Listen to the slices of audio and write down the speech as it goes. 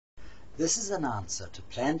This is an answer to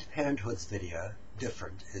Planned Parenthood's video,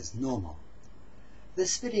 Different is Normal.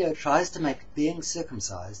 This video tries to make being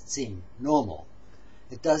circumcised seem normal.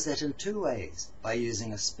 It does that in two ways, by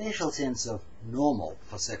using a special sense of normal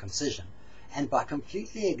for circumcision and by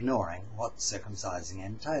completely ignoring what circumcising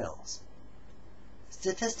entails.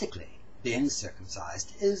 Statistically, being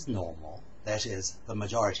circumcised is normal, that is, the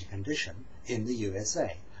majority condition, in the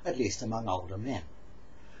USA, at least among older men.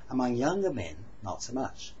 Among younger men, not so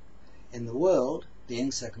much. In the world,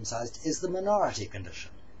 being circumcised is the minority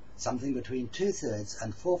condition. Something between 2/3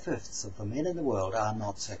 and 4/5 of the men in the world are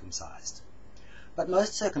not circumcised. But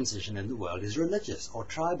most circumcision in the world is religious or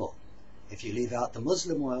tribal. If you leave out the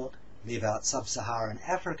Muslim world, leave out sub-Saharan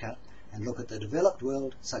Africa, and look at the developed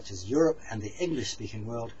world, such as Europe and the English-speaking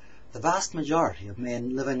world, the vast majority of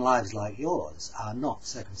men living lives like yours are not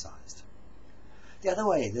circumcised. The other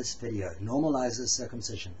way this video normalizes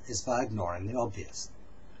circumcision is by ignoring the obvious.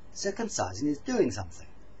 Circumcising is doing something,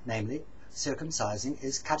 namely, circumcising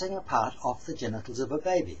is cutting a part off the genitals of a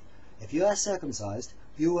baby. If you are circumcised,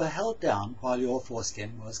 you were held down while your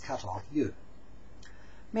foreskin was cut off you.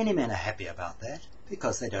 Many men are happy about that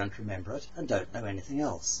because they don't remember it and don't know anything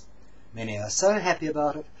else. Many are so happy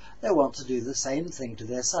about it they want to do the same thing to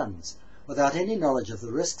their sons, without any knowledge of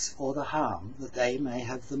the risks or the harm that they may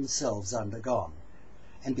have themselves undergone.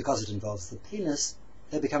 And because it involves the penis,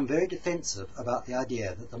 they become very defensive about the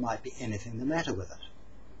idea that there might be anything the matter with it.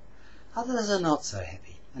 Others are not so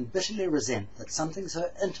happy and bitterly resent that something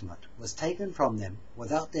so intimate was taken from them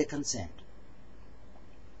without their consent.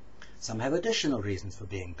 Some have additional reasons for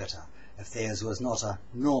being bitter if theirs was not a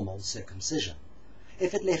normal circumcision,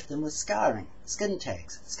 if it left them with scarring, skin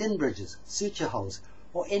tags, skin bridges, suture holes,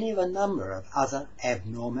 or any of a number of other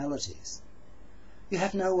abnormalities. You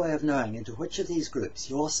have no way of knowing into which of these groups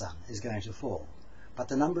your son is going to fall, but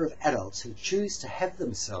the number of adults who choose to have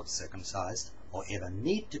themselves circumcised, or ever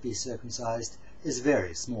need to be circumcised, is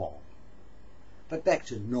very small. But back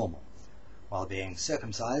to normal. While being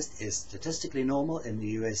circumcised is statistically normal in the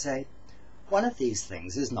USA, one of these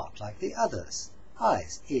things is not like the others.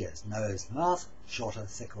 Eyes, ears, nose, mouth, shorter,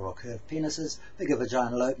 thicker or curved penises, bigger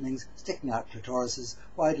vaginal openings, sticking out clitorises,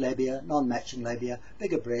 wide labia, non-matching labia,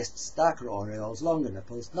 bigger breasts, darker aureoles, longer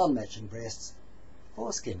nipples, non-matching breasts,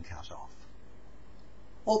 foreskin cut off.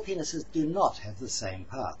 All penises do not have the same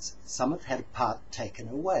parts. Some have had a part taken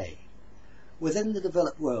away. Within the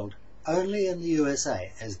developed world, only in the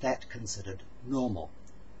USA is that considered normal.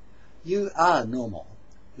 You are normal.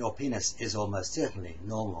 Your penis is almost certainly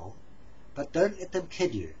normal. But don't let them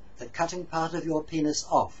kid you that cutting part of your penis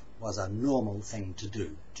off was a normal thing to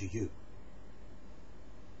do to you.